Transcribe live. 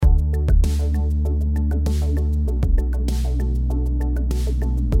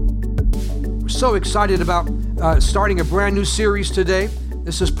So excited about starting a brand new series today.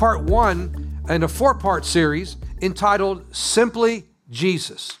 This is part one in a four-part series entitled Simply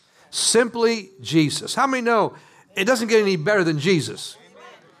Jesus. Simply Jesus. How many know it doesn't get any better than Jesus?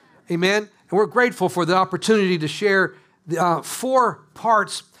 Amen. And we're grateful for the opportunity to share four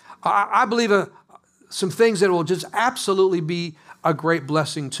parts. I believe some things that will just absolutely be a great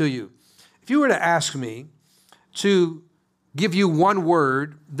blessing to you. If you were to ask me to give you one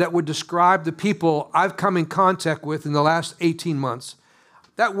word that would describe the people I've come in contact with in the last 18 months,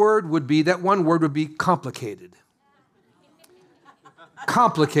 that one word would be complicated.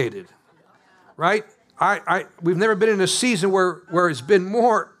 Complicated, right? We've never been in a season where it's been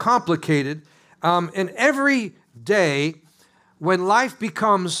more complicated. And every day when life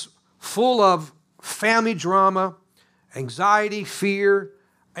becomes full of family drama, anxiety, fear,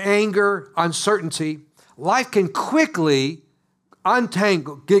 anger, uncertainty, life can quickly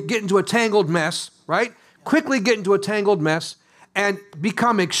get into a tangled mess, right? Quickly get into a tangled mess and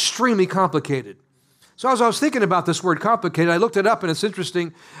become extremely complicated. So as I was thinking about this word complicated, I looked it up, and it's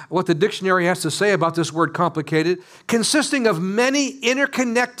interesting what the dictionary has to say about this word complicated. Consisting of many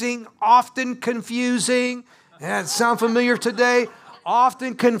interconnecting, often confusing, sound familiar today?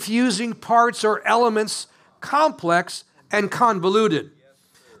 Often confusing parts or elements, complex and convoluted.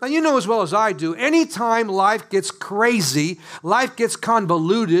 Now, you know as well as I do, anytime life gets crazy, life gets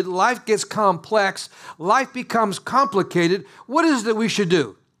convoluted, life gets complex, life becomes complicated, what is it that we should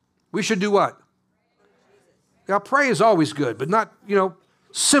do? We should do what? Now, pray is always good, but not,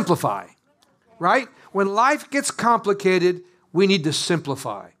 simplify, right? When life gets complicated, we need to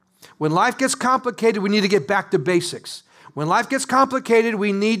simplify. When life gets complicated, we need to get back to basics. When life gets complicated,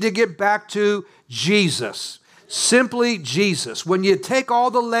 we need to get back to Jesus. Simply Jesus. When you take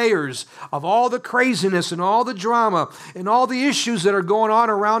all the layers of all the craziness and all the drama and all the issues that are going on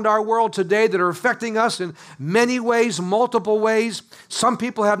around our world today that are affecting us in many ways, multiple ways, some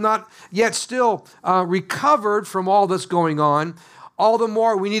people have not yet still recovered from all that's going on, all the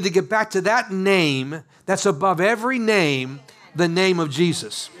more we need to get back to that name that's above every name, the name of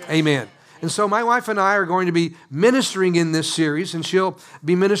Jesus. Amen. And so my wife and I are going to be ministering in this series, and she'll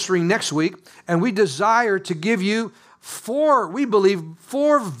be ministering next week. And we desire to give you four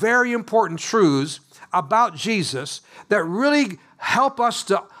very important truths about Jesus that really help us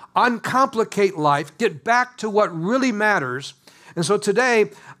to uncomplicate life, get back to what really matters. And so today,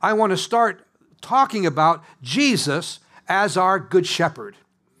 I want to start talking about Jesus as our good shepherd.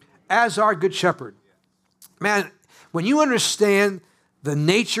 As our good shepherd. Man, when you understand the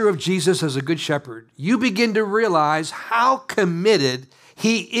nature of Jesus as a good shepherd, you begin to realize how committed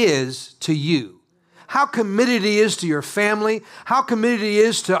he is to you, how committed he is to your family, how committed he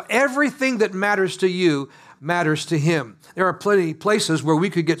is to everything that matters to you matters to him. There are plenty of places where we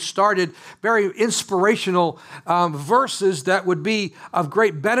could get started, very inspirational verses that would be of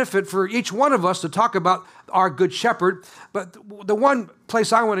great benefit for each one of us to talk about our good shepherd. But the one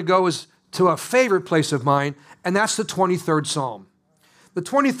place I want to go is to a favorite place of mine, and that's the 23rd Psalm. The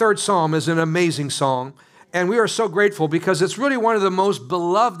 23rd Psalm is an amazing song, and we are so grateful because it's really one of the most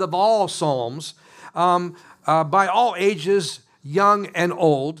beloved of all psalms by all ages, young and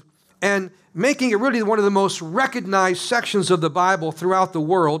old, and making it really one of the most recognized sections of the Bible throughout the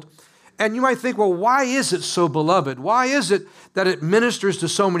world. And you might think, well, why is it so beloved? Why is it that it ministers to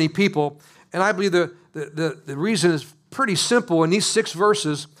so many people? And I believe the reason is pretty simple. In these 6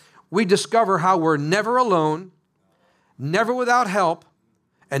 verses, we discover how we're never alone, never without help,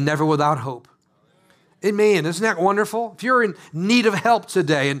 and never without hope. Amen. Isn't that wonderful? If you're in need of help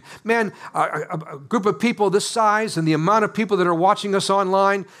today, and man, a group of people this size and the amount of people that are watching us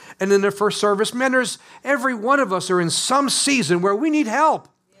online and in their first service, man, every one of us are in some season where we need help,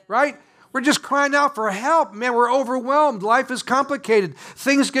 right? We're just crying out for help. Man, we're overwhelmed. Life is complicated.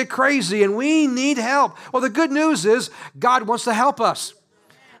 Things get crazy, and we need help. Well, the good news is God wants to help us.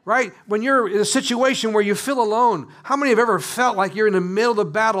 Right? When you're in a situation where you feel alone, how many have ever felt like you're in the middle of the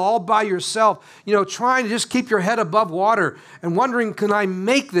battle all by yourself, trying to just keep your head above water and wondering, can I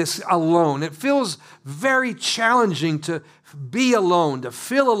make this alone? It feels very challenging to be alone, to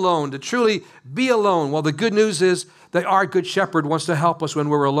feel alone, to truly be alone. Well, the good news is that our good shepherd wants to help us when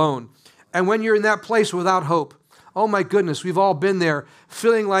we're alone. And when you're in that place without hope, oh my goodness, we've all been there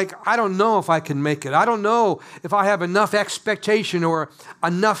feeling like, I don't know if I can make it. I don't know if I have enough expectation or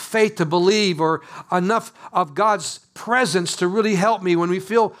enough faith to believe or enough of God's presence to really help me when we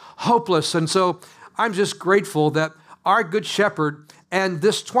feel hopeless. And so I'm just grateful that our good shepherd and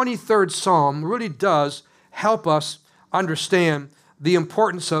this 23rd Psalm really does help us understand the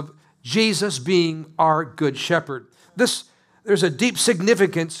importance of Jesus being our good shepherd. There's a deep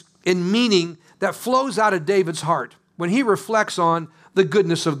significance in meaning that flows out of David's heart when he reflects on the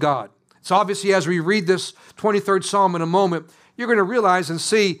goodness of God. It's obviously, as we read this 23rd Psalm in a moment, you're going to realize and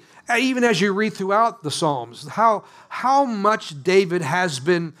see, even as you read throughout the Psalms, how much David has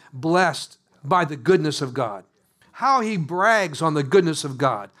been blessed by the goodness of God, how he brags on the goodness of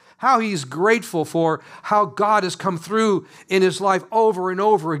God, how he's grateful for how God has come through in his life over and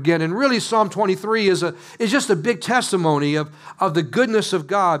over again. And really, Psalm 23 is just a big testimony of the goodness of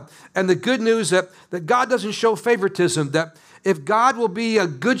God and the good news that God doesn't show favoritism, that if God will be a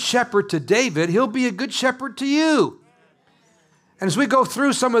good shepherd to David, he'll be a good shepherd to you. And as we go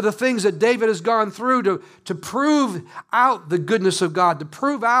through some of the things that David has gone through to prove out the goodness of God, to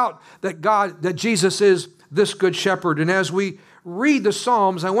prove out that Jesus is this good shepherd. And as we read the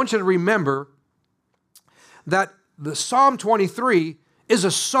Psalms, I want you to remember that the Psalm 23 is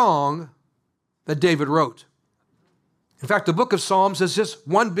a song that David wrote. In fact, the book of Psalms is just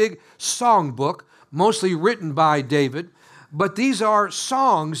one big song book, mostly written by David, but these are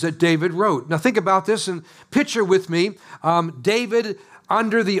songs that David wrote. Now think about this and picture with me David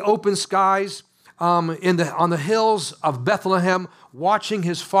under the open skies on the hills of Bethlehem, watching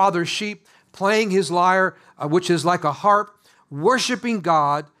his father's sheep, playing his lyre, which is like a harp, worshiping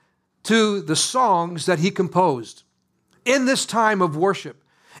God to the songs that he composed. In this time of worship,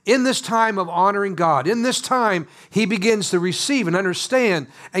 in this time of honoring God, in this time, he begins to receive and understand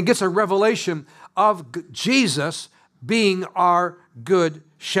and gets a revelation of Jesus being our good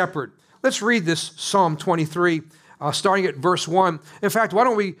shepherd. Let's read this Psalm 23, starting at verse 1. In fact, why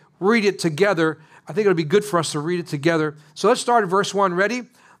don't we read it together? I think it'll be good for us to read it together. So let's start at verse 1. Ready?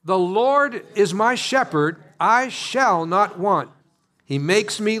 The Lord is my shepherd, I shall not want. He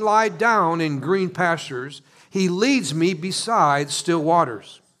makes me lie down in green pastures. He leads me beside still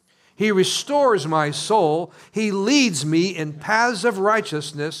waters. He restores my soul. He leads me in paths of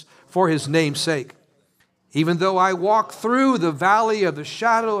righteousness for his name's sake. Even though I walk through the valley of the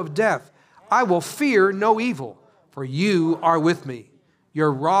shadow of death, I will fear no evil, for you are with me.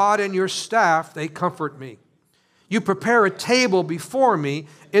 Your rod and your staff, they comfort me. You prepare a table before me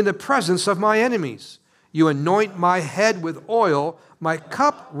in the presence of my enemies. You anoint my head with oil, my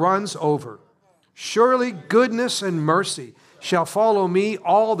cup runs over. Surely goodness and mercy shall follow me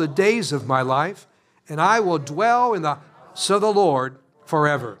all the days of my life, and I will dwell in the house of the Lord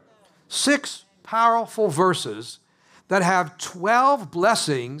forever. 6 powerful verses that have 12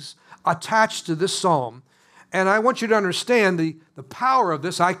 blessings attached to this psalm. And I want you to understand the power of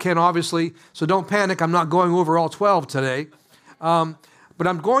this. I can obviously, so don't panic, I'm not going over all 12 today. But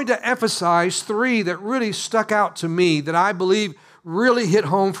I'm going to emphasize 3 that really stuck out to me that I believe really hit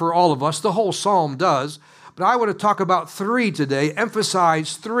home for all of us. The whole psalm does. But I want to talk about 3 today,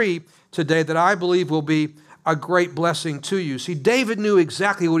 emphasize 3 today that I believe will be a great blessing to you. See, David knew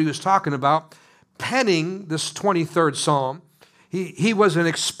exactly what he was talking about, penning this 23rd Psalm. He was an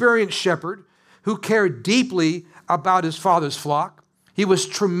experienced shepherd who cared deeply about his father's flock. He was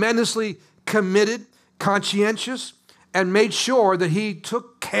tremendously committed, conscientious, and made sure that he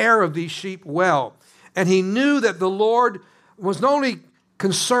took care of these sheep well. And he knew that the Lord was not only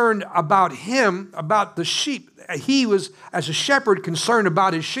concerned about him, about the sheep. He was, as a shepherd, concerned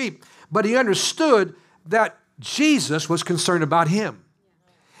about his sheep, but he understood that Jesus was concerned about him.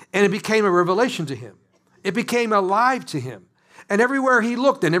 And it became a revelation to him. It became alive to him. And everywhere he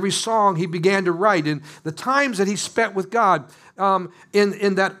looked, and every song he began to write, and the times that he spent with God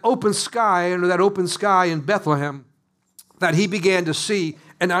in that open sky, under that open sky in Bethlehem, that he began to see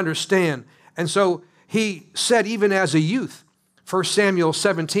and understand. And so he said, even as a youth, 1 Samuel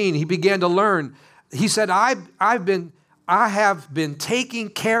 17, he began to learn. He said, I have been taking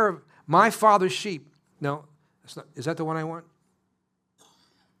care of my father's sheep. No, that's not, is that the one I want?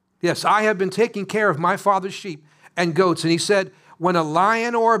 Yes, I have been taking care of my father's sheep and goats. And he said, when a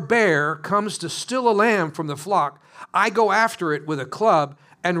lion or a bear comes to steal a lamb from the flock, I go after it with a club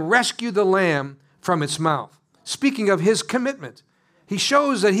and rescue the lamb from its mouth. Speaking of his commitment, he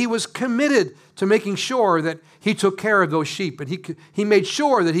shows that he was committed to making sure that he took care of those sheep. And he made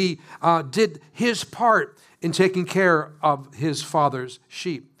sure that he did his part in taking care of his father's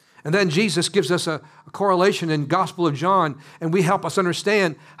sheep. And then Jesus gives us a correlation in Gospel of John, and we help us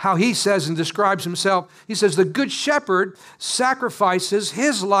understand how he says and describes himself. He says, the good shepherd sacrifices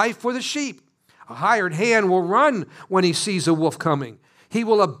his life for the sheep. A hired hand will run when he sees a wolf coming. He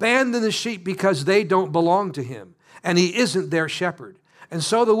will abandon the sheep because they don't belong to him, and he isn't their shepherd. And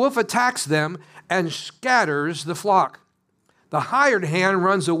so the wolf attacks them and scatters the flock. The hired hand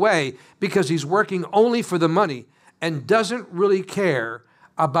runs away because he's working only for the money and doesn't really care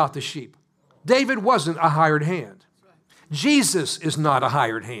about the sheep. David wasn't a hired hand. Jesus is not a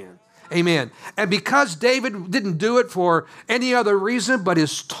hired hand. Amen. And because David didn't do it for any other reason but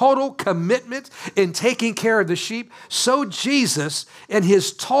his total commitment in taking care of the sheep, so Jesus and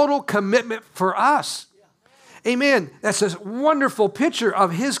his total commitment for us. Amen. That's a wonderful picture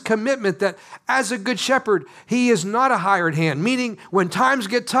of his commitment that as a good shepherd, he is not a hired hand, meaning when times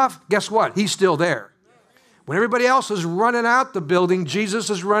get tough, guess what? He's still there. When everybody else is running out the building, Jesus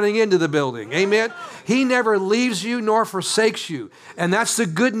is running into the building. Amen. He never leaves you nor forsakes you. And that's the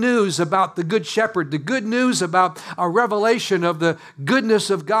good news about the good shepherd, the good news about a revelation of the goodness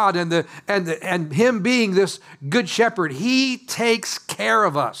of God and him being this good shepherd. He takes care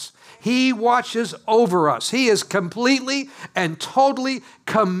of us. He watches over us. He is completely and totally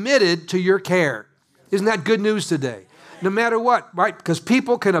committed to your care. Isn't that good news today? No matter what, right? Because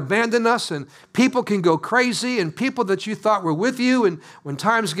people can abandon us and people can go crazy and people that you thought were with you, and when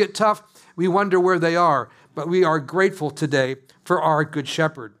times get tough, we wonder where they are. But we are grateful today for our good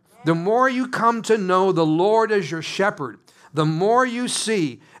shepherd. The more you come to know the Lord as your shepherd, the more you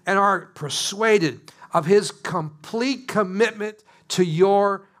see and are persuaded of his complete commitment to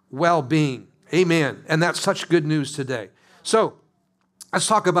your well-being. Amen. And that's such good news today. So let's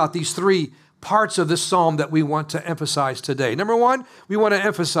talk about these three parts of this psalm that we want to emphasize today. Number one, we want to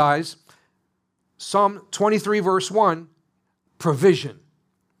emphasize Psalm 23, verse 1, provision.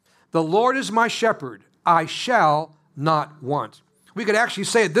 The Lord is my shepherd, I shall not want. We could actually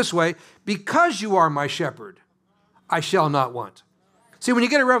say it this way, because you are my shepherd, I shall not want. See, when you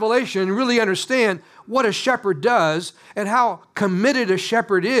get a revelation and really understand what a shepherd does and how committed a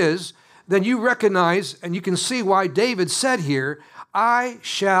shepherd is, then you recognize and you can see why David said here, I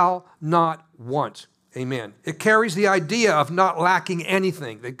shall not want. Amen. It carries the idea of not lacking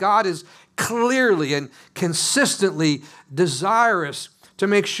anything, that God is clearly and consistently desirous to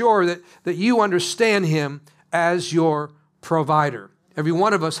make sure that you understand him as your provider. Every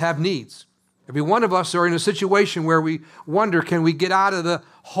one of us have needs. Every one of us are in a situation where we wonder, can we get out of the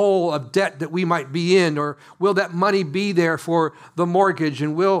hole of debt that we might be in? Or will that money be there for the mortgage?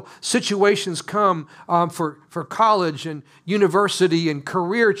 And will situations come for college and university and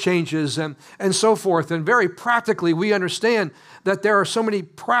career changes and so forth? And very practically, we understand that there are so many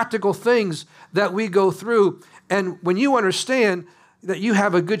practical things that we go through. And when you understand that you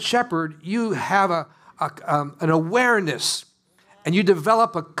have a good shepherd, you have an awareness and you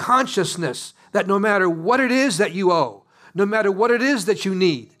develop a consciousness that no matter what it is that you owe, no matter what it is that you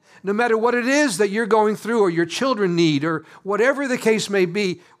need, no matter what it is that you're going through or your children need or whatever the case may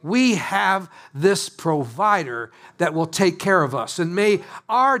be, we have this provider that will take care of us. And may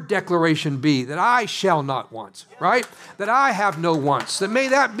our declaration be that I shall not want, right? That I have no wants. That may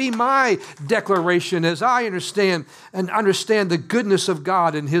that be my declaration as I understand the goodness of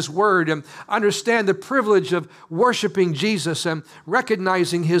God and his word and understand the privilege of worshiping Jesus and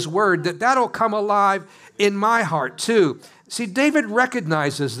recognizing his word, that'll come alive in my heart too. See, David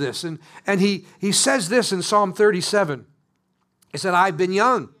recognizes this, and he says this in Psalm 37. He said, I've been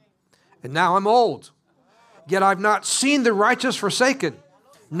young, and now I'm old, yet I've not seen the righteous forsaken,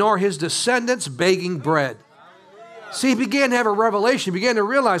 nor his descendants begging bread. See, he began to have a revelation, he began to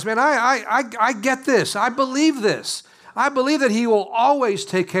realize, man, I get this. I believe this. I believe that he will always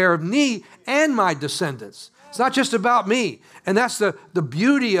take care of me and my descendants. It's not just about me. And that's the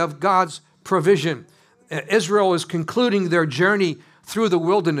beauty of God's provision. Israel is concluding their journey through the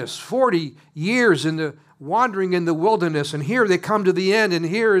wilderness, 40 years in the wandering in the wilderness. And here they come to the end, and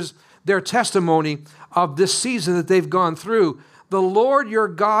here's their testimony of this season that they've gone through. The Lord your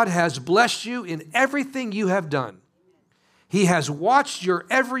God has blessed you in everything you have done. He has watched your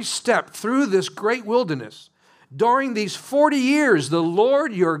every step through this great wilderness. During these 40 years, the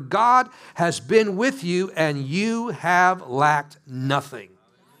Lord your God has been with you, and you have lacked nothing.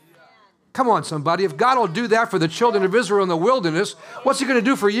 Come on, somebody. If God will do that for the children of Israel in the wilderness, what's he going to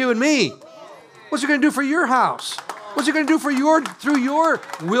do for you and me? What's he going to do for your house? What's he going to do for through your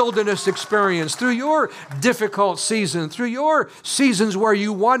wilderness experience, through your difficult season, through your seasons where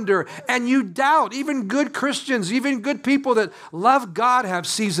you wonder and you doubt? Even good Christians, even good people that love God have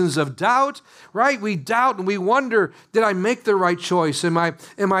seasons of doubt, right? We doubt and we wonder, did I make the right choice? Am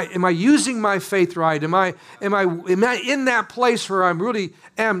I using my faith right? Am I in that place where I really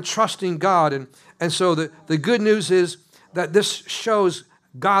am trusting God? And so the good news is that this shows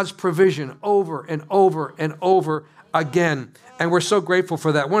God's provision over and over and over again. And we're so grateful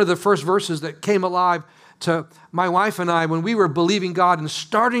for that. One of the first verses that came alive to my wife and I when we were believing God and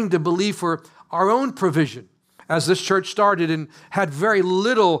starting to believe for our own provision as this church started and had very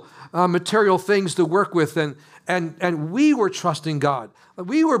little material things to work with. And and we were trusting God.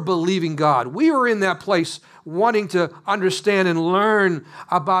 We were believing God. We were in that place wanting to understand and learn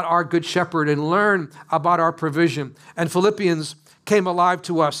about our good shepherd and learn about our provision. And Philippians came alive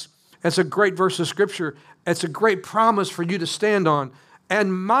to us. It's a great verse of scripture. It's a great promise for you to stand on.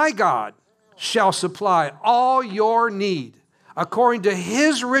 And my God shall supply all your need according to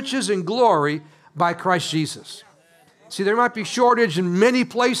his riches and glory by Christ Jesus. See, there might be shortage in many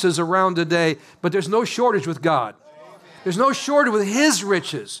places around today, but there's no shortage with God. There's no shortage with his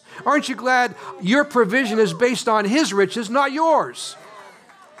riches. Aren't you glad your provision is based on his riches, not yours?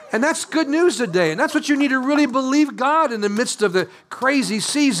 And that's good news today. And that's what you need to really believe God in the midst of the crazy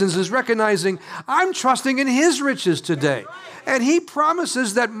seasons, is recognizing I'm trusting in his riches today. And he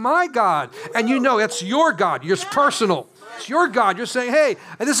promises that my God, and you know it's your God, it's personal. It's your God. You're saying, hey,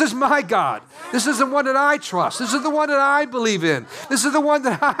 this is my God. This is the one that I trust. This is the one that I believe in. This is the one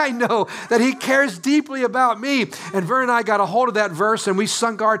that I know that he cares deeply about me. And Vern and I got a hold of that verse, and we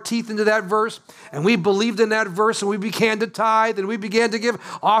sunk our teeth into that verse, and we believed in that verse, and we began to tithe, and we began to give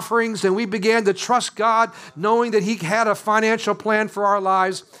offerings, and we began to trust God, knowing that he had a financial plan for our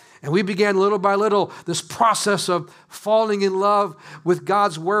lives. And we began little by little this process of falling in love with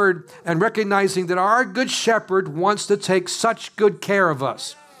God's word and recognizing that our good shepherd wants to take such good care of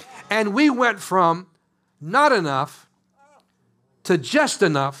us. And we went from not enough to just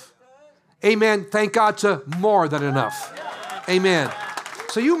enough, amen, thank God, to more than enough. Amen.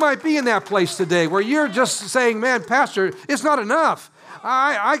 So you might be in that place today where you're just saying, man, Pastor, it's not enough.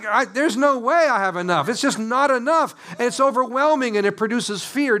 There's no way I have enough. It's just not enough. And it's overwhelming, and it produces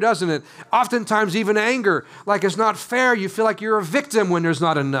fear, doesn't it? Oftentimes even anger, like it's not fair. You feel like you're a victim when there's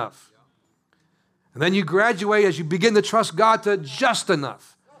not enough. And then you graduate as you begin to trust God to just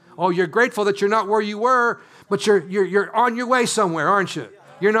enough. Oh, you're grateful that you're not where you were, but you're on your way somewhere, aren't you?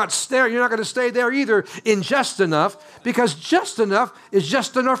 You're not going to stay there either in just enough, because just enough is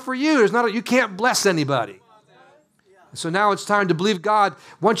just enough for you. You can't bless anybody. So now it's time to believe God.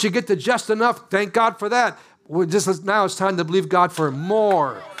 Once you get to just enough, thank God for that. Now it's time to believe God for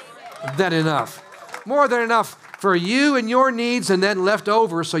more than enough. More than enough for you and your needs, and then left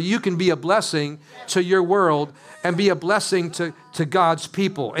over so you can be a blessing to your world and be a blessing to God's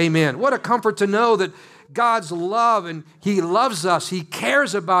people. Amen. What a comfort to know that God's love, and he loves us, he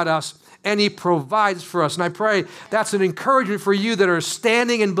cares about us, and he provides for us. And I pray that's an encouragement for you that are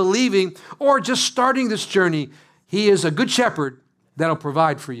standing and believing or just starting this journey. He is a good shepherd that'll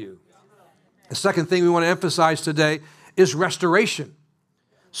provide for you. The second thing we want to emphasize today is restoration.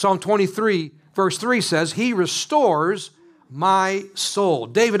 Psalm 23, verse 3 says, he restores my soul.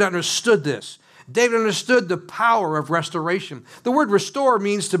 David understood this. David understood the power of restoration. The word restore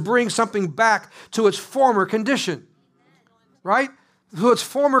means to bring something back to its former condition, right? To its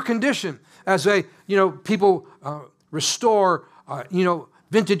former condition. As people restore,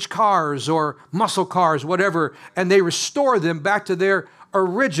 vintage cars or muscle cars, whatever, and they restore them back to their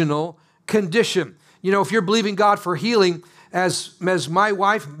original condition. If you're believing God for healing, as my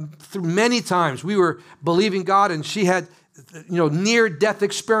wife, through many times, we were believing God, and she had, near-death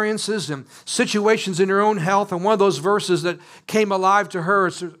experiences and situations in her own health. And one of those verses that came alive to her,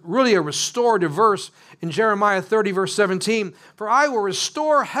 it's really a restorative verse in Jeremiah 30, verse 17. For I will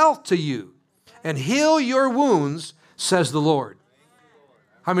restore health to you and heal your wounds, says the Lord.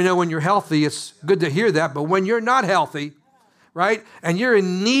 How many know when you're healthy, it's good to hear that, but when you're not healthy, right, and you're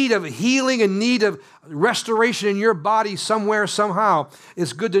in need of healing, in need of restoration in your body somewhere, somehow,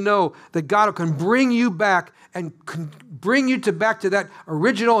 it's good to know that God can bring you back and can bring you back to that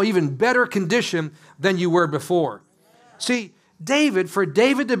original, even better condition than you were before. See, for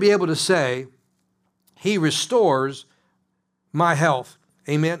David to be able to say, he restores my health,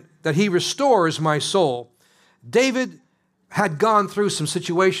 amen, that he restores my soul, David had gone through some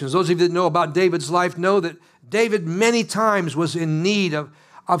situations. Those of you that know about David's life know that David many times was in need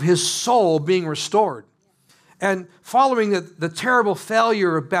of his soul being restored. And following the terrible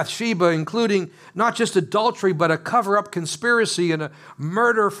failure of Bathsheba, including not just adultery, but a cover-up conspiracy and a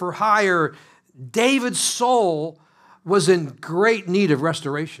murder for hire, David's soul was in great need of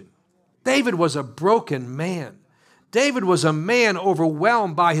restoration. David was a broken man. David was a man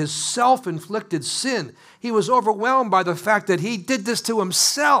overwhelmed by his self-inflicted sin. He was overwhelmed by the fact that he did this to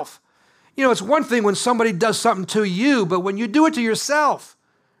himself. It's one thing when somebody does something to you, but when you do it to yourself,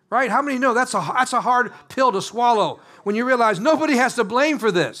 right? How many know that's a hard pill to swallow when you realize nobody has to blame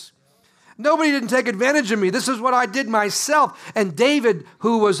for this. Nobody didn't take advantage of me. This is what I did myself. And David,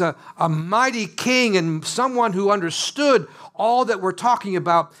 who was a mighty king and someone who understood all that we're talking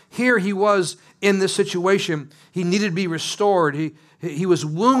about, here he was in this situation. He needed to be restored. He was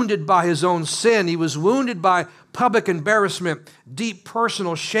wounded by his own sin. He was wounded by public embarrassment, deep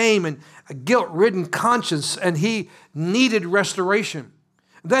personal shame, and a guilt-ridden conscience, and he needed restoration.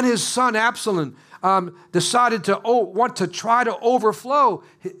 Then his son Absalom decided to want to try to overthrow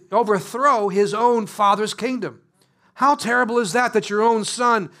his own father's kingdom. How terrible is that your own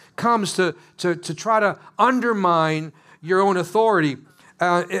son comes to try to undermine your own authority?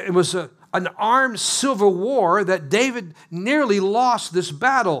 It was an armed civil war that David nearly lost this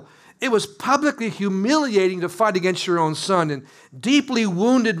battle. It was publicly humiliating to fight against your own son and deeply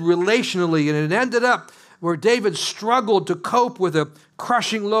wounded relationally, and it ended up where David struggled to cope with a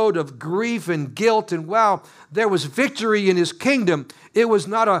crushing load of grief and guilt. And while there was victory in his kingdom, it was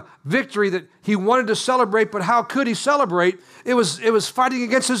not a victory that he wanted to celebrate, but how could he celebrate? It was fighting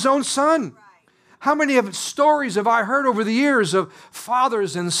against his own son. How many stories have I heard over the years of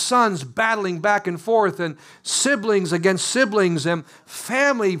fathers and sons battling back and forth, and siblings against siblings, and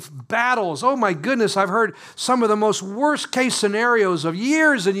family battles? Oh my goodness, I've heard some of the most worst case scenarios of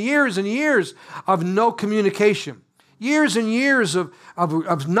years and years and years of no communication. Years and years of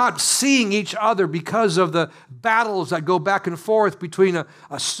not seeing each other because of the battles that go back and forth between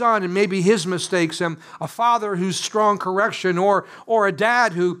a son and maybe his mistakes, and a father who's strong correction, or a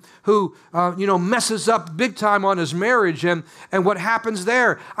dad who messes up big time on his marriage, and what happens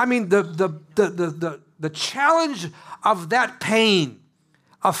there. I mean, the challenge of that pain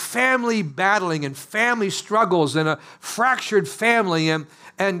of family battling and family struggles and a fractured family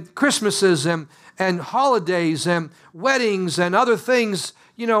and Christmases and holidays and weddings and other things,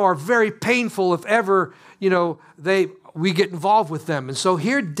 are very painful if ever, we get involved with them. And so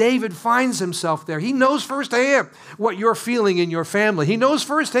here David finds himself there. He knows firsthand what you're feeling in your family. He knows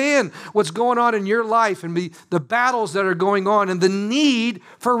firsthand what's going on in your life and the battles that are going on, and the need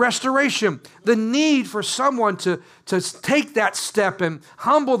for restoration, the need for someone to take that step and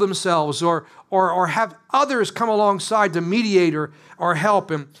humble themselves or have others come alongside to mediate or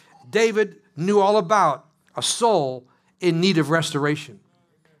help. And David knew all about a soul in need of restoration.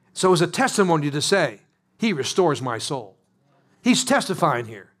 So it was a testimony to say, he restores my soul. He's testifying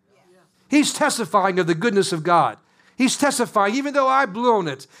here. He's testifying of the goodness of God. He's testifying, even though I've blown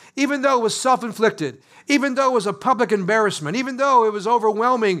it, even though it was self-inflicted, even though it was a public embarrassment, even though it was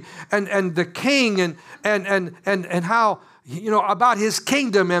overwhelming, and the king and how, about his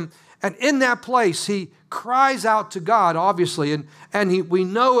kingdom, and in that place, he cries out to God, obviously, and we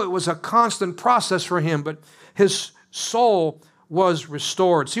know it was a constant process for him, but his soul was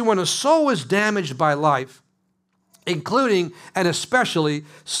restored. See, when a soul is damaged by life, including and especially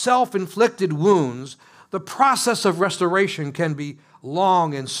self-inflicted wounds, the process of restoration can be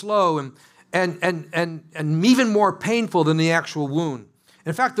long and slow and even more painful than the actual wound.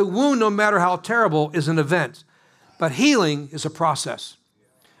 In fact, the wound, no matter how terrible, is an event, but healing is a process.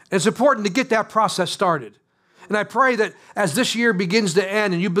 It's important to get that process started. And I pray that as this year begins to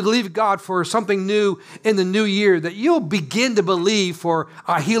end and you believe God for something new in the new year, that you'll begin to believe for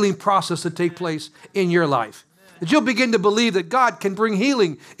a healing process to take place in your life. That you'll begin to believe that God can bring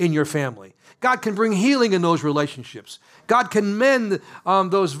healing in your family. God can bring healing in those relationships. God can mend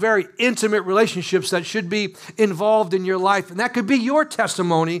those very intimate relationships that should be involved in your life. And that could be your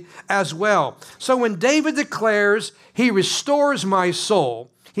testimony as well. So when David declares, he restores my soul,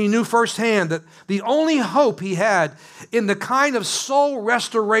 he knew firsthand that the only hope he had in the kind of soul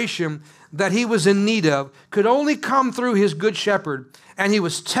restoration that he was in need of could only come through his good shepherd, and he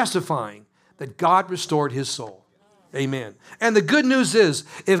was testifying that God restored his soul. Amen. And the good news is,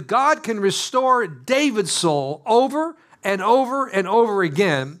 if God can restore David's soul over and over and over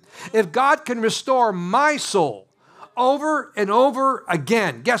again, if God can restore my soul over and over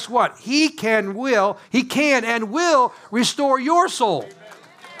again, guess what? He can and will restore your soul.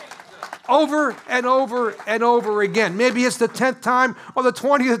 Over and over and over again. Maybe it's the 10th time or the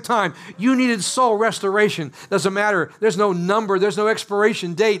 20th time you needed soul restoration. Doesn't matter. There's no number. There's no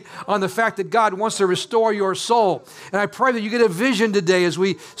expiration date on the fact that God wants to restore your soul. And I pray that you get a vision today as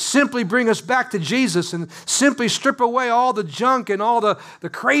we simply bring us back to Jesus and simply strip away all the junk and all the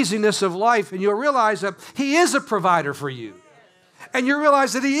craziness of life. And you'll realize that He is a provider for you. And you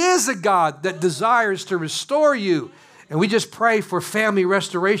realize that He is a God that desires to restore you. And we just pray for family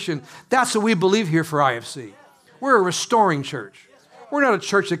restoration. That's what we believe here for IFC. We're a restoring church. We're not a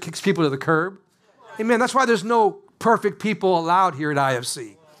church that kicks people to the curb. Amen. That's why there's no perfect people allowed here at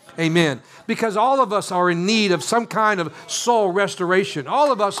IFC. Amen. Because all of us are in need of some kind of soul restoration.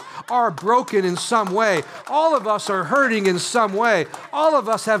 All of us are broken in some way. All of us are hurting in some way. All of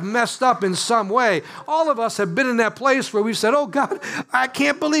us have messed up in some way. All of us have been in that place where we've said, oh God, I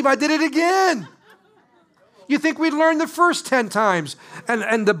can't believe I did it again. You think we'd learn the first 10 times.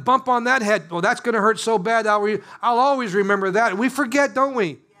 And the bump on that head, well, that's going to hurt so bad, I'll always remember that. We forget, don't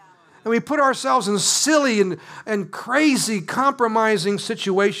we? And we put ourselves in silly and crazy, compromising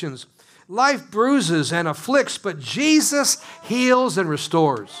situations. Life bruises and afflicts, but Jesus heals and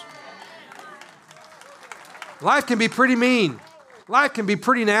restores. Life can be pretty mean. Life can be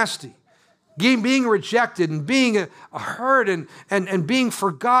pretty nasty. Being rejected and being hurt and being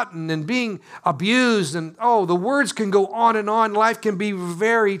forgotten and being abused. And the words can go on and on. Life can be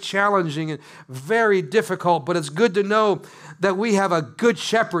very challenging and very difficult, but it's good to know that we have a good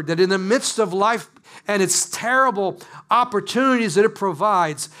shepherd, that in the midst of life and its terrible opportunities that it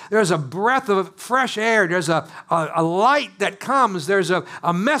provides, there's a breath of fresh air, there's a light that comes, there's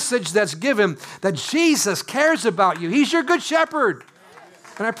a message that's given that Jesus cares about you. He's your good shepherd.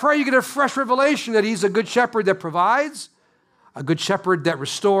 And I pray you get a fresh revelation that he's a good shepherd that provides, a good shepherd that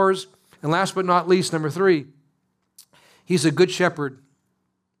restores, and last but not least, number 3, he's a good shepherd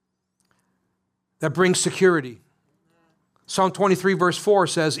that brings security. Psalm 23 verse 4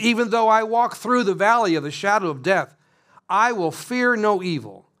 says, even though I walk through the valley of the shadow of death, I will fear no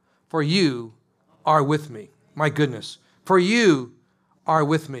evil, for you are with me. My goodness, for you are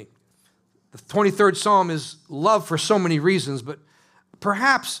with me. The 23rd Psalm is loved for so many reasons, but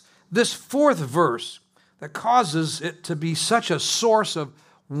perhaps this 4th verse that causes it to be such a source of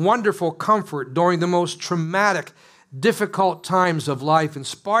wonderful comfort during the most traumatic, difficult times of life, in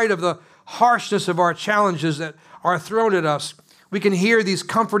spite of the harshness of our challenges that are thrown at us, we can hear these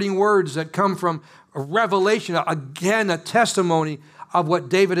comforting words that come from a revelation, again, a testimony of what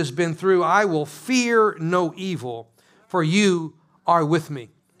David has been through. I will fear no evil, for you are with me.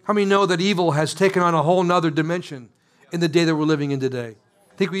 How many know that evil has taken on a whole nother dimension in the day that we're living in today?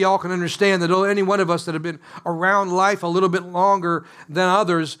 I think we all can understand that any one of us that have been around life a little bit longer than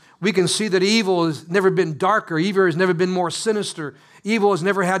others, we can see that evil has never been darker. Evil has never been more sinister. Evil has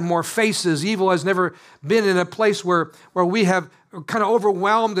never had more faces. Evil has never been in a place where we have kind of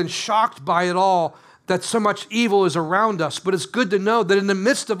overwhelmed and shocked by it all, that so much evil is around us. But it's good to know that in the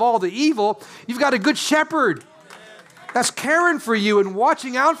midst of all the evil, you've got a good shepherd that's caring for you and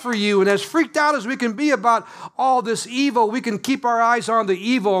watching out for you. And as freaked out as we can be about all this evil, we can keep our eyes on the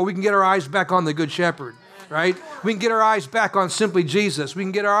evil, or we can get our eyes back on the good shepherd, right? We can get our eyes back on simply Jesus. We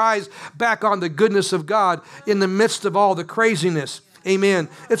can get our eyes back on the goodness of God in the midst of all the craziness. Amen.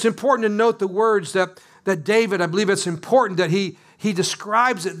 It's important to note the words that David, I believe it's important that he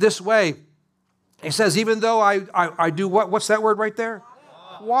describes it this way. He says, even though I do what? What's that word right there?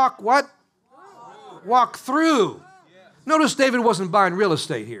 Walk what? Walk through. Notice David wasn't buying real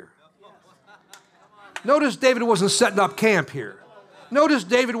estate here. Notice David wasn't setting up camp here. Notice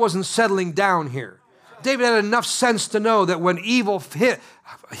David wasn't settling down here. David had enough sense to know that when evil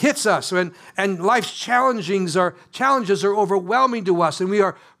hits us and life's challenges are overwhelming to us, and we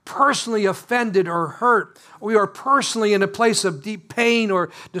are personally offended or hurt, or we are personally in a place of deep pain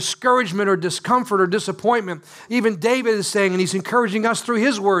or discouragement or discomfort or disappointment, even David is saying, and he's encouraging us through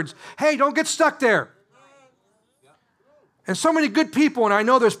his words, hey, don't get stuck there. And so many good people, and I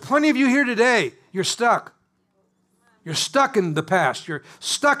know there's plenty of you here today, you're stuck. You're stuck in the past. You're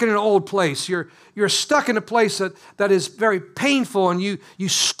stuck in an old place. You're stuck in a place that is very painful, and you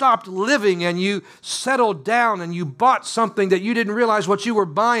stopped living and you settled down and you bought something that you didn't realize what you were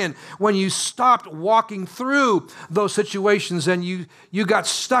buying when you stopped walking through those situations, and you got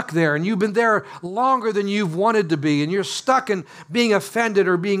stuck there, and you've been there longer than you've wanted to be, and you're stuck in being offended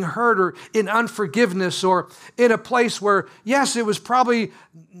or being hurt or in unforgiveness or in a place where, yes, it was probably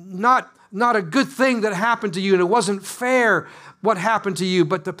not a good thing that happened to you, and it wasn't fair what happened to you.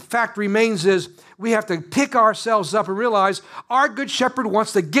 But the fact remains is we have to pick ourselves up and realize our good shepherd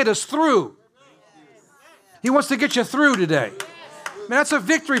wants to get us through. He wants to get you through today. Man, that's a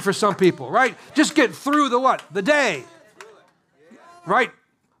victory for some people, right? Just get through the what? The day. Right?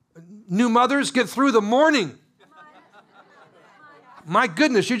 New mothers, get through the morning. My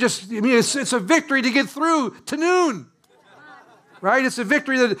goodness, it's a victory to get through to noon. Right? It's a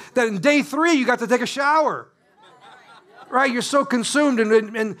victory that in day 3, you got to take a shower. Right? You're so consumed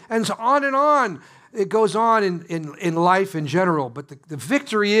and so on and on. It goes on in life in general. But the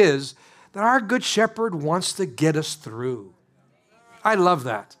victory is that our good shepherd wants to get us through. I love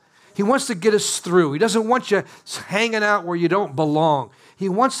that. He wants to get us through. He doesn't want you hanging out where you don't belong. He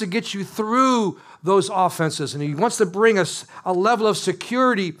wants to get you through those offenses. And he wants to bring us a level of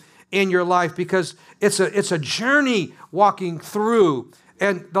security in your life, because it's a journey walking through.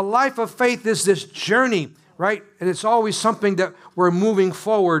 And the life of faith is this journey, right? And it's always something that we're moving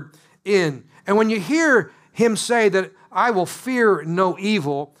forward in. And when you hear him say that I will fear no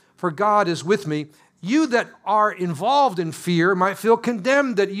evil, for God is with me, You that are involved in fear might feel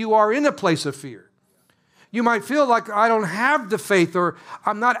condemned that you are in a place of fear. You might feel like I don't have the faith, or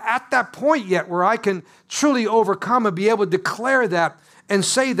I'm not at that point yet where I can truly overcome and be able to declare that and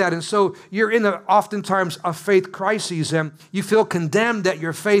say that. And so you're in oftentimes a faith crisis, and you feel condemned that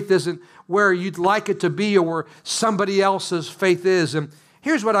your faith isn't where you'd like it to be or where somebody else's faith is. And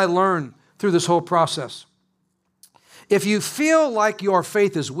here's what I learned through this whole process. If you feel like your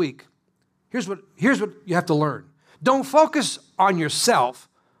faith is weak, here's what you have to learn. Don't focus on yourself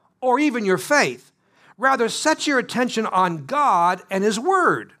or even your faith. Rather, set your attention on God and His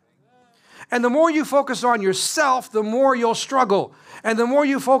Word. And the more you focus on yourself, the more you'll struggle. And the more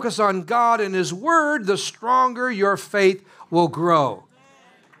you focus on God and His Word, the stronger your faith will grow.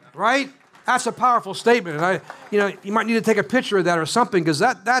 Right? That's a powerful statement. And you might need to take a picture of that or something, because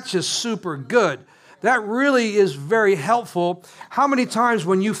that's just super good. That really is very helpful. How many times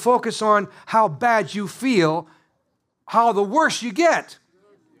when you focus on how bad you feel, how the worse you get,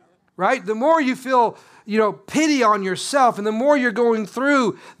 right? The more you feel, pity on yourself, and the more you're going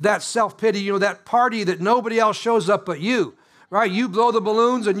through that self-pity, that party that nobody else shows up but you, right? You blow the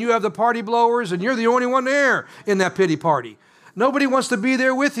balloons and you have the party blowers and you're the only one there in that pity party. Nobody wants to be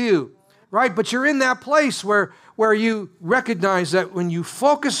there with you, right? But you're in that place where you recognize that when you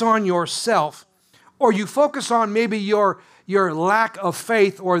focus on yourself, or you focus on maybe your lack of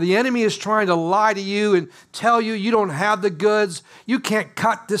faith, or the enemy is trying to lie to you and tell you you don't have the goods, you can't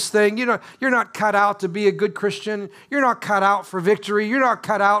cut this thing, you're not cut out to be a good Christian, you're not cut out for victory, you're not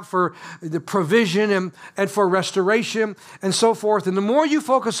cut out for the provision and for restoration and so forth. And the more you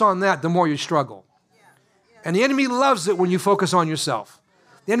focus on that, the more you struggle. And the enemy loves it when you focus on yourself.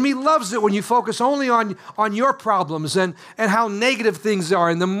 The enemy loves it when you focus only on your problems and how negative things are.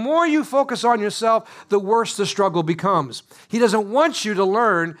 And the more you focus on yourself, the worse the struggle becomes. He doesn't want you to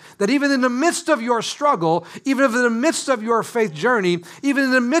learn that even in the midst of your struggle, even in the midst of your faith journey, even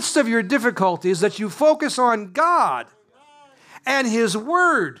in the midst of your difficulties, that you focus on God and His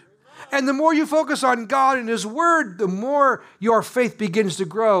Word. And the more you focus on God and His Word, the more your faith begins to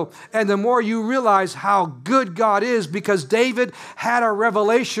grow, and the more you realize how good God is, because David had a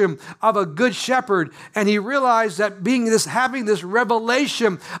revelation of a good shepherd, and he realized that having this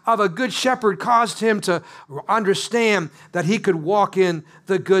revelation of a good shepherd caused him to understand that he could walk in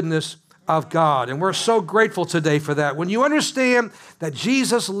the goodness of God. And we're so grateful today for that. When you understand that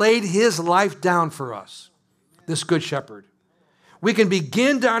Jesus laid His life down for us, this good shepherd, we can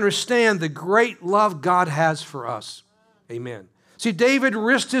begin to understand the great love God has for us. Amen. See, David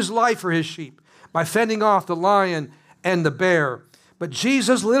risked his life for his sheep by fending off the lion and the bear. But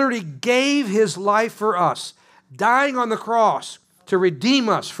Jesus literally gave His life for us, dying on the cross to redeem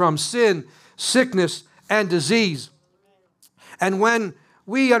us from sin, sickness, and disease. And when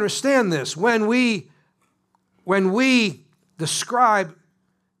we understand this, when we describe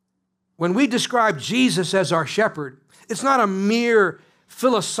Jesus as our shepherd, it's not a mere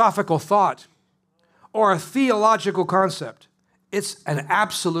philosophical thought or a theological concept. It's an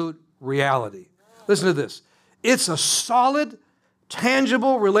absolute reality. Listen to this. It's a solid,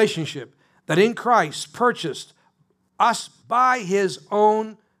 tangible relationship that in Christ purchased us by His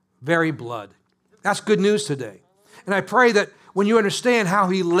own very blood. That's good news today. And I pray that when you understand how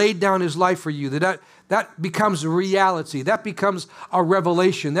He laid down His life for you, that becomes a reality. That becomes a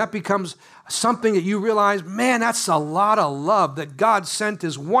revelation. That becomes something that you realize, man, that's a lot of love that God sent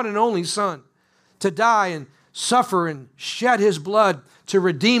His one and only Son to die and suffer and shed His blood to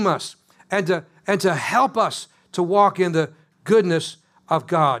redeem us and to help us to walk in the goodness of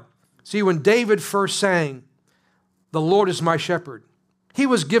God. See, when David first sang, "The Lord is my shepherd," he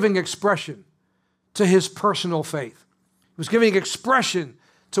was giving expression to his personal faith. He was giving expression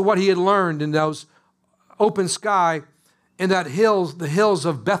to what he had learned in those open sky in the hills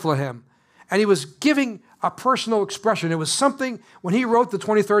of Bethlehem. And he was giving a personal expression. It was something, when he wrote the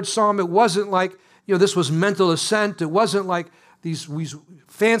 23rd Psalm, it wasn't like, this was mental assent. It wasn't like these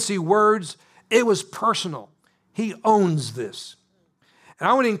fancy words. It was personal. He owns this. And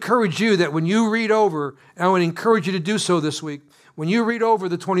I want to encourage you that when you read over, and I want to encourage you to do so this week, when you read over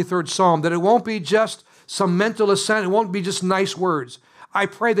the 23rd Psalm, that it won't be just some mental assent. It won't be just nice words. I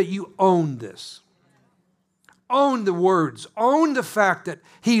pray that you own this. Own the words. Own the fact that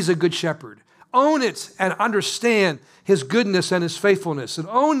He's a good shepherd. Own it and understand His goodness and His faithfulness. And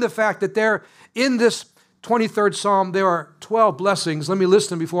own the fact that there, in this 23rd Psalm, there are 12 blessings. Let me list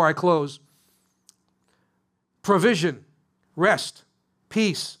them before I close. Provision, rest,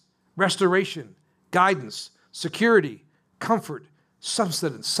 peace, restoration, guidance, security, comfort,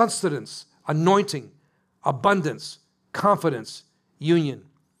 sustenance, anointing, abundance, confidence, union.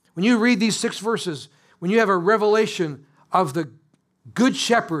 When you read these 6 verses, when you have a revelation of the good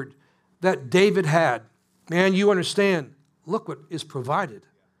shepherd that David had, man, you understand, look what is provided.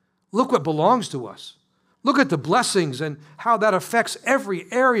 Look what belongs to us. Look at the blessings and how that affects every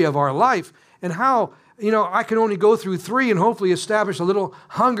area of our life, and how, I can only go through 3 and hopefully establish a little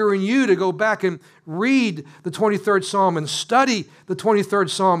hunger in you to go back and read the 23rd Psalm and study the 23rd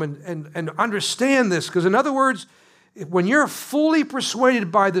Psalm and understand this. Because in other words, when you're fully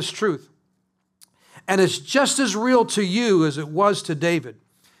persuaded by this truth, and it's just as real to you as it was to David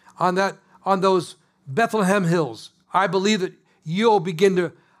on those Bethlehem hills, I believe that you'll begin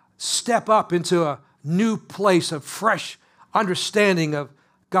to step up into a new place of fresh understanding of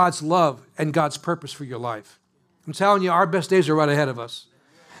God's love and God's purpose for your life. I'm telling you, our best days are right ahead of us.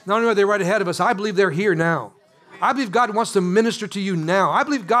 Not only are they right ahead of us, I believe they're here now. I believe God wants to minister to you now. I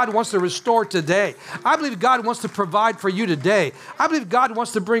believe God wants to restore today. I believe God wants to provide for you today. I believe God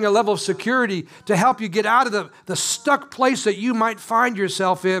wants to bring a level of security to help you get out of the stuck place that you might find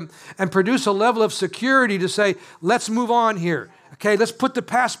yourself in, and produce a level of security to say, let's move on here. Okay, let's put the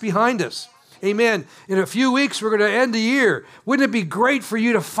past behind us. Amen. In a few weeks, we're going to end the year. Wouldn't it be great for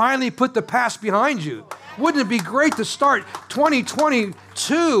you to finally put the past behind you? Wouldn't it be great to start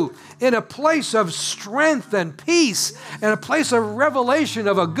 2022 in a place of strength and peace, and a place of revelation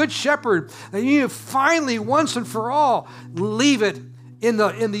of a good shepherd, and you finally, once and for all, leave it in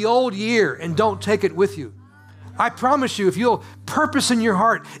the old year and don't take it with you? I promise you, if you'll purpose in your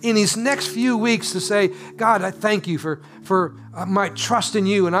heart in these next few weeks to say, God, I thank you for my trust in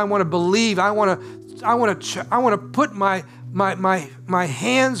you, and I want to believe. I want to put my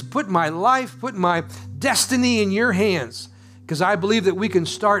hands, put my life, put my destiny in your hands, because I believe that we can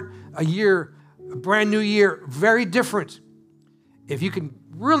start a brand new year, very different, if you can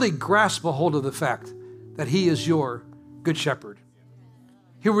really grasp a hold of the fact that He is your good shepherd.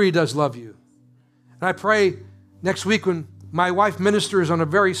 He really does love you. And I pray next week when my wife ministers on a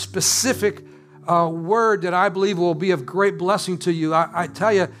very specific word that I believe will be of great blessing to you, I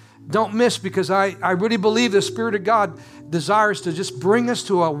tell you, don't miss, because I really believe the Spirit of God desires to just bring us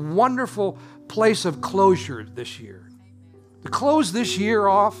to a wonderful place of closure this year. To close this year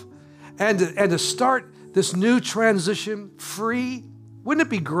off and to start this new transition free. Wouldn't it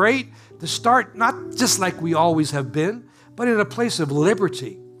be great to start not just like we always have been, but in a place of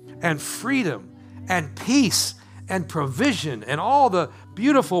liberty and freedom and peace and provision and all the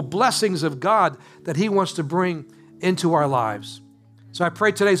beautiful blessings of God that He wants to bring into our lives. So I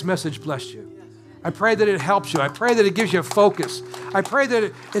pray today's message blessed you. I pray that it helps you. I pray that it gives you focus. I pray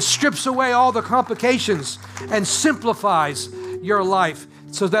that it strips away all the complications and simplifies your life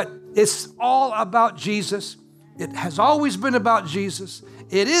so that it's all about Jesus. It has always been about Jesus.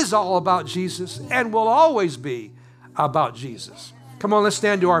 It is all about Jesus and will always be about Jesus. Come on, let's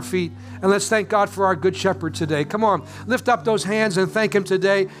stand to our feet and let's thank God for our good shepherd today. Come on, lift up those hands and thank Him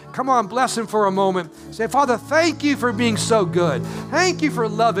today. Come on, bless Him for a moment. Say, Father, thank you for being so good. Thank you for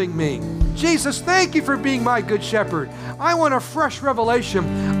loving me. Jesus, thank you for being my good shepherd. I want a fresh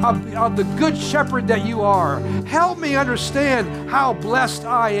revelation of the good shepherd that you are. Help me understand how blessed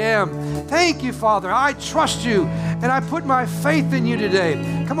I am. Thank you, Father. I trust you and I put my faith in you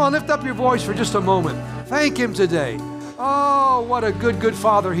today. Come on, lift up your voice for just a moment. Thank Him today. Oh, what a good, good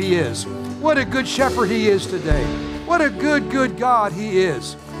Father He is. What a good shepherd He is today. What a good, good God He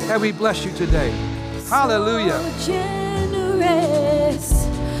is. And we bless you today. Hallelujah. So generous,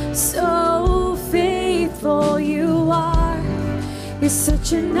 so faithful you are. You're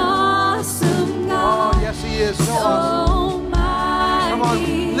such an awesome God. Oh, yes, He is. So awesome. Come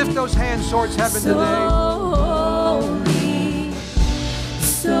on, lift those hands towards heaven today. Holy,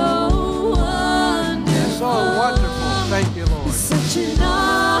 so wonderful. So wonderful. Thank you, Lord. You're such an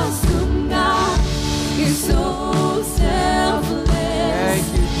awesome God. You're so selfless. Thank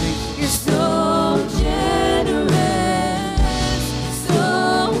you, Jesus. You're so generous,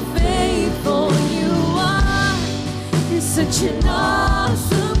 so faithful you are. You're such an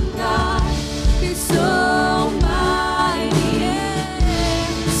awesome God. You're so mighty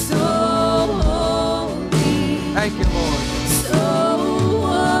and so holy. Thank you, Lord. So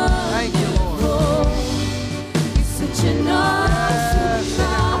Thank you, Lord. you're such an awesome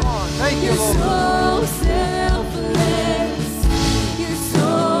God. Come on. Thank you, You're Lord. so selfless. You're so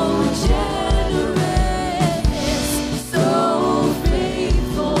generous. So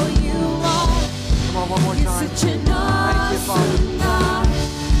faithful you are. Come on, one more You're time. such an Thank you, Father. awesome God.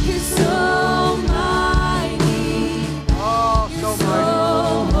 You're so mighty. Oh, so You're mighty.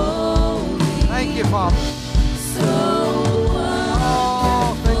 so holy. Thank you, Father. So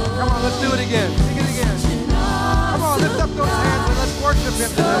Oh, thank you. Come on, let's do it again. Sing it again. Come on, lift up those hands and let's worship Him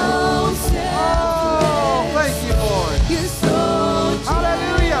today.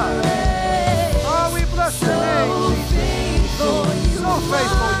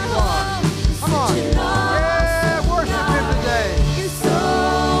 you are. Come on. Yeah, worship Him today. You're so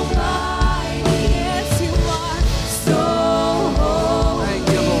mighty, yes you are. So holy, Thank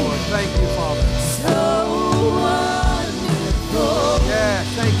you, Lord. Thank you, Father. so wonderful. Yeah,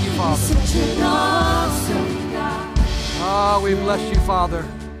 thank you, Father. Such an awesome God. Oh, we bless you, Father.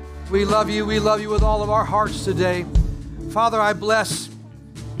 We love you. We love you with all of our hearts today. Father, I bless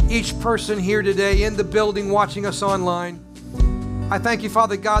each person here today in the building watching us online. I thank you,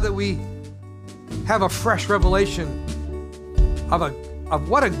 Father God, that we have a fresh revelation of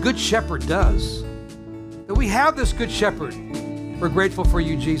what a good shepherd does. That we have this good shepherd. We're grateful for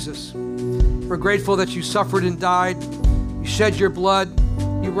you, Jesus. We're grateful that you suffered and died. You shed your blood.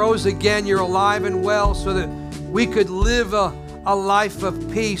 You rose again. You're alive and well so that we could live a life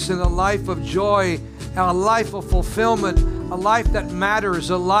of peace and a life of joy and a life of fulfillment, a life that matters,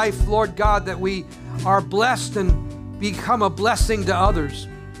 a life, Lord God, that we are blessed and become a blessing to others.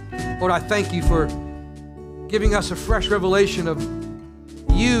 Lord, I thank you for giving us a fresh revelation of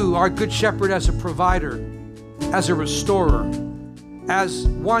you, our good shepherd, as a provider, as a restorer, as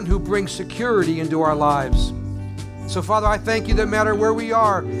one who brings security into our lives. So, Father, I thank you that no matter where we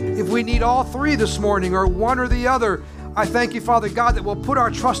are, if we need all three this morning or one or the other, I thank you, Father God, that we'll put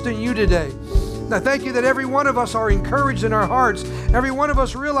our trust in you today. And I thank you that every one of us are encouraged in our hearts. Every one of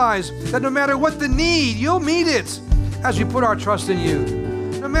us realize that no matter what the need, you'll meet it as we put our trust in you.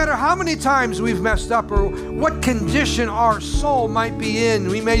 No matter how many times we've messed up or what condition our soul might be in,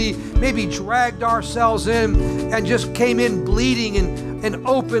 we maybe dragged ourselves in and just came in bleeding and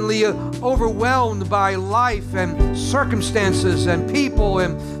openly overwhelmed by life and circumstances and people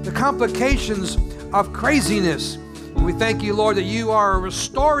and the complications of craziness. We thank you, Lord, that you are a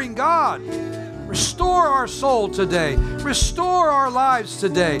restoring God. Restore our soul today. Restore our lives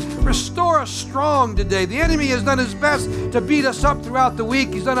today. Restore us strong today. The enemy has done his best to beat us up throughout the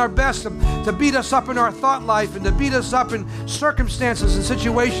week. He's done our best to beat us up in our thought life and to beat us up in circumstances and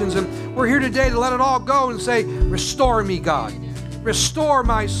situations. And we're here today to let it all go and say, restore me, God. Restore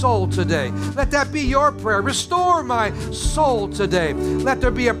my soul today. Let that be your prayer. Restore my soul today. Let there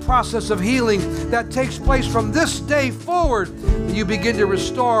be a process of healing that takes place from this day forward. You begin to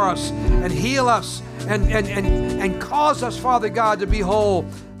restore us and heal us and cause us, Father God, to be whole,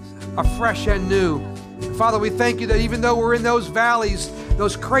 afresh and new. Father, we thank you that even though we're in those valleys,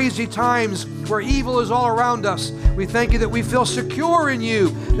 those crazy times where evil is all around us, we thank you that we feel secure in you,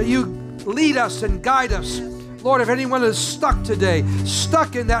 that you lead us and guide us. Lord, if anyone is stuck today,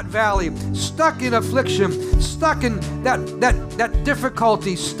 stuck in that valley, stuck in affliction, stuck in that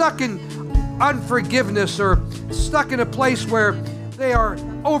difficulty, stuck in unforgiveness, or stuck in a place where they are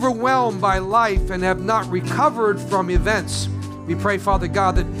overwhelmed by life and have not recovered from events, we pray, Father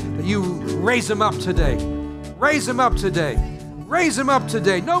God, that you raise them up today. Raise them up today. Raise them up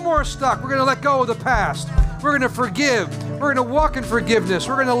today. No more stuck. We're going to let go of the past. We're going to forgive. We're going to walk in forgiveness.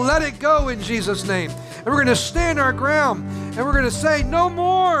 We're going to let it go in Jesus' name. And we're going to stand our ground. And we're going to say, no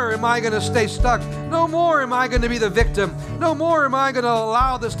more am I going to stay stuck. No more am I going to be the victim. No more am I going to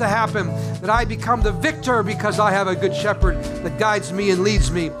allow this to happen. That I become the victor because I have a good shepherd that guides me and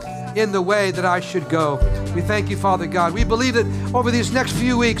leads me in the way that I should go. We thank you, Father God. We believe that over these next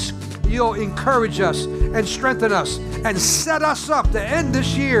few weeks, you'll encourage us and strengthen us and set us up to end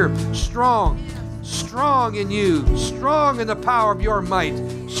this year strong. Strong in you, strong in the power of your might,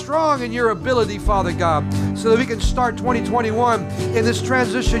 strong in your ability, Father God, so that we can start 2021 in this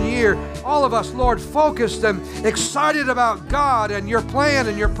transition year. All of us, Lord, focused and excited about God and your plan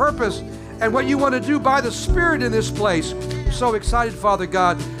and your purpose and what you want to do by the Spirit in this place. We're so excited, Father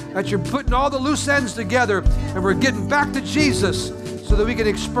God, that you're putting all the loose ends together and we're getting back to Jesus so that we can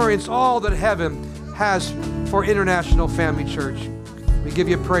experience all that heaven has for International Family Church. We give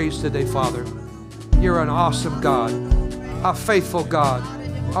you praise today, Father. You're an awesome God, a faithful God,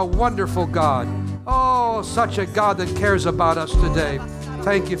 a wonderful God. Oh, such a God that cares about us today.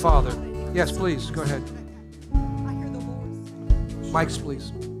 Thank you, Father. Yes, please, go ahead. I hear the Lord. Mics,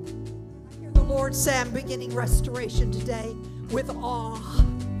 please. I hear the Lord say, I'm beginning restoration today with awe.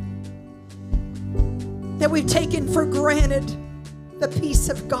 That we've taken for granted the peace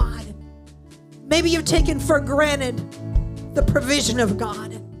of God. Maybe you've taken for granted the provision of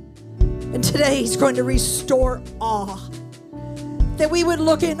God. And today He's going to restore awe. That we would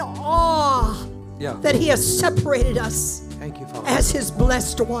look in awe that He has separated us Thank you, Father. as His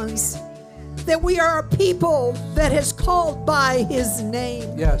blessed ones. That we are a people that is called by His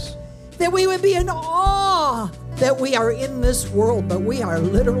name. Yes. That we would be in awe that we are in this world, but we are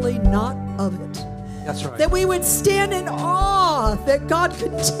literally not of it. That's right. That we would stand in awe that God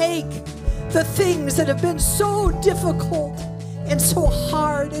could take the things that have been so difficult and so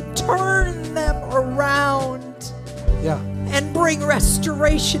hard and turn them around Yeah. and bring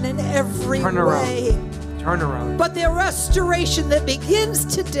restoration in every Turn around. way. Turn around. But the restoration that begins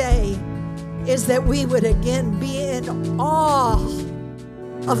today is that we would again be in awe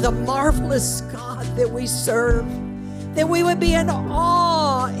of the marvelous God that we serve. That we would be in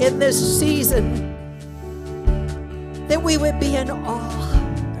awe in this season. That we would be in awe.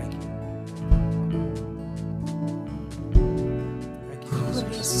 Thank you. Thank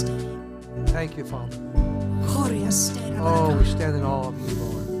you, Jesus. Thank you, Father. Oh, we stand in awe of you,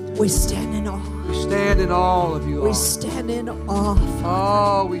 Lord. We stand in awe. We stand in awe of you, We Lord. stand in awe.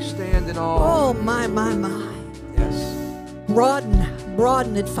 Oh, we stand in awe. Oh, my. Yes.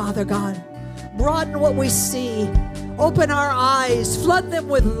 Broaden it, Father God. Broaden what we see. Open our eyes. Flood them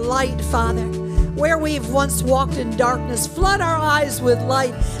with light, Father. Where we've once walked in darkness, flood our eyes with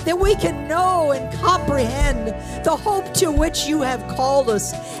light, that we can know and comprehend the hope to which you have called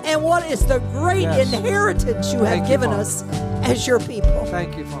us and what is the great Yes. inheritance you have Thank you, given Father. us as your people.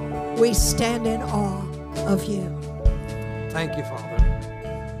 Thank you, Father. We stand in awe of you. Thank you, Father.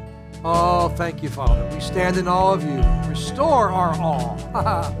 Oh, thank you, Father. We stand in awe of you. Restore our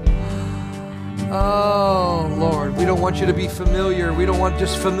awe. Oh, Lord, we don't want you to be familiar. We don't want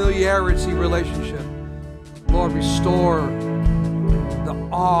just familiarity relationship. Lord, restore the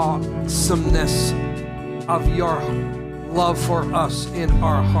awesomeness of your love for us in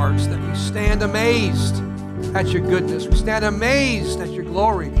our hearts, that we stand amazed at your goodness. We stand amazed at your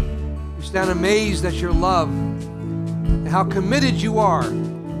glory. We stand amazed at your love and how committed you are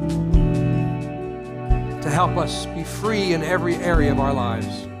to help us be free in every area of our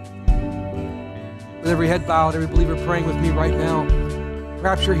lives. With every head bowed, every believer praying with me right now.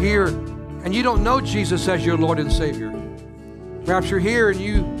 Perhaps you're here and you don't know Jesus as your Lord and Savior. Perhaps you're here and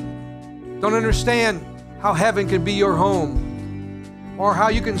you don't understand how heaven can be your home or how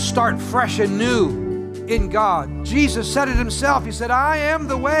you can start fresh and new in God. Jesus said it himself. He said, I am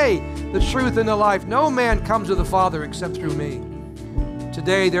the way, the truth, and the life. No man comes to the Father except through me.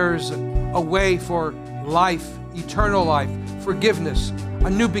 Today there's a way for life, eternal life, forgiveness, a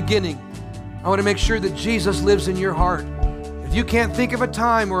new beginning. I want to make sure that Jesus lives in your heart. If you can't think of a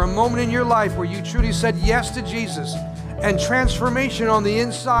time or a moment in your life where you truly said yes to Jesus and transformation on the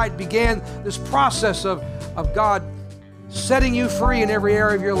inside began this process of God setting you free in every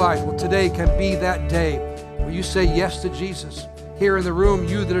area of your life, well, today can be that day where you say yes to Jesus. Here in the room,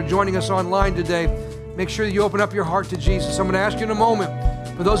 you that are joining us online today, make sure that you open up your heart to Jesus. I'm going to ask you in a moment,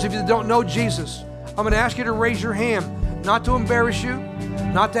 for those of you that don't know Jesus, I'm going to ask you to raise your hand, not to embarrass you,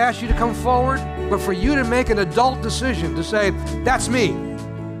 not to ask you to come forward, but for you to make an adult decision to say, that's me.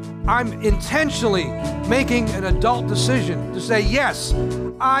 I'm intentionally making an adult decision to say, yes,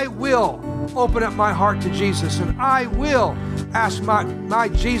 I will open up my heart to Jesus, and I will ask my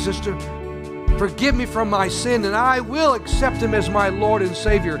Jesus to forgive me from my sin, and I will accept him as my Lord and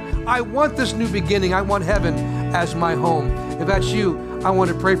Savior. I want this new beginning. I want heaven as my home. If that's you, I want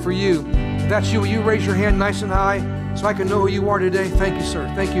to pray for you. If that's you, will you raise your hand nice and high so I can know who you are today? Thank you,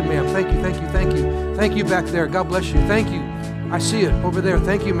 sir. Thank you, ma'am. Thank you, thank you, thank you. Thank you back there. God bless you. Thank you. I see it over there.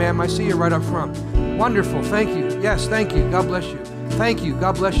 Thank you, ma'am. I see you right up front. Wonderful. Thank you. Yes, thank you. God bless you. Thank you.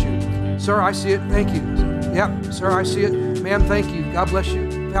 God bless you. Sir, I see it. Thank you. Yep, sir, I see it. Ma'am, thank you. God bless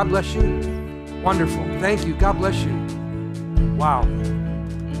you. God bless you. Wonderful. Thank you. God bless you. Wow.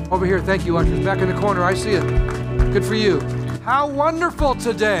 Over here. Thank you, ushers. Back in the corner. I see it. Good for you. How wonderful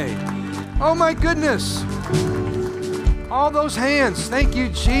today. Oh, my goodness. All those hands. Thank you,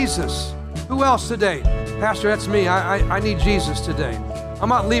 Jesus. Who else today? Pastor, that's me. I need Jesus today. I'm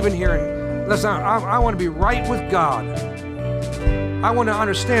not leaving here unless I want to be right with God. I want to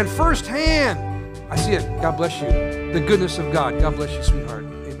understand firsthand. I see it. God bless you. The goodness of God. God bless you, sweetheart.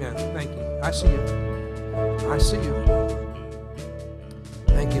 Amen. Thank you. I see you. I see you.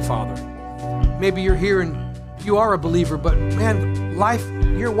 Thank you, Father. Maybe you're here and you are a believer, but man, life,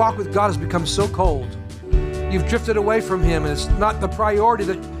 your walk with God has become so cold. You've drifted away from him, and it's not the priority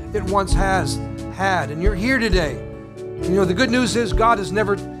that it once had. And you're here today. And you know, the good news is God is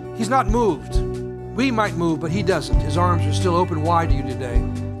he's not moved. We might move, but he doesn't. His arms are still open wide to you today.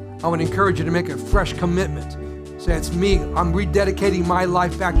 I want to encourage you to make a fresh commitment. Say, it's me. I'm rededicating my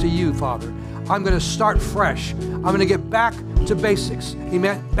life back to you, Father. I'm going to start fresh. I'm going to get back to basics.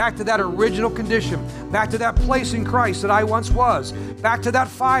 Amen. Back to that original condition. Back to that place in Christ that I once was. Back to that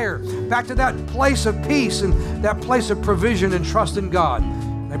fire. Back to that place of peace and that place of provision and trust in God.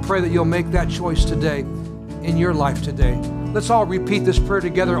 I pray that you'll make that choice today in your life today. Let's all repeat this prayer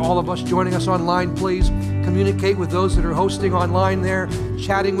together. All of us joining us online, please communicate with those that are hosting online there,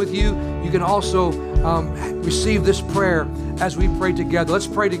 chatting with you. You can also receive this prayer as we pray together. Let's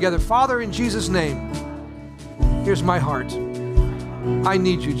pray together. Father, in Jesus' name, here's my heart. I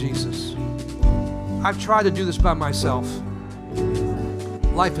need you, Jesus. I've tried to do this by myself.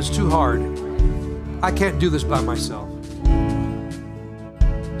 Life is too hard. I can't do this by myself.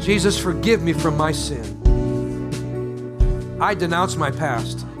 Jesus, forgive me from my sin. I denounce my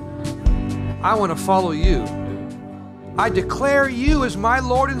past. I want to follow you. I declare you as my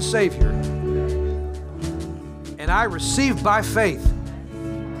Lord and Savior. And I receive by faith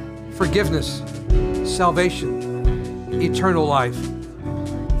forgiveness, salvation, eternal life.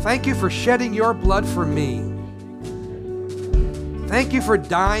 Thank you for shedding your blood for me. Thank you for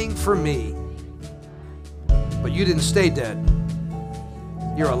dying for me. But you didn't stay dead.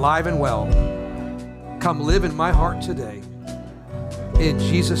 You're alive and well. Come live in my heart today. In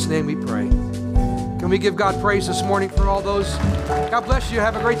Jesus' name we pray. Can we give God praise this morning for all those? God bless you.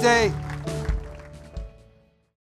 Have a great day.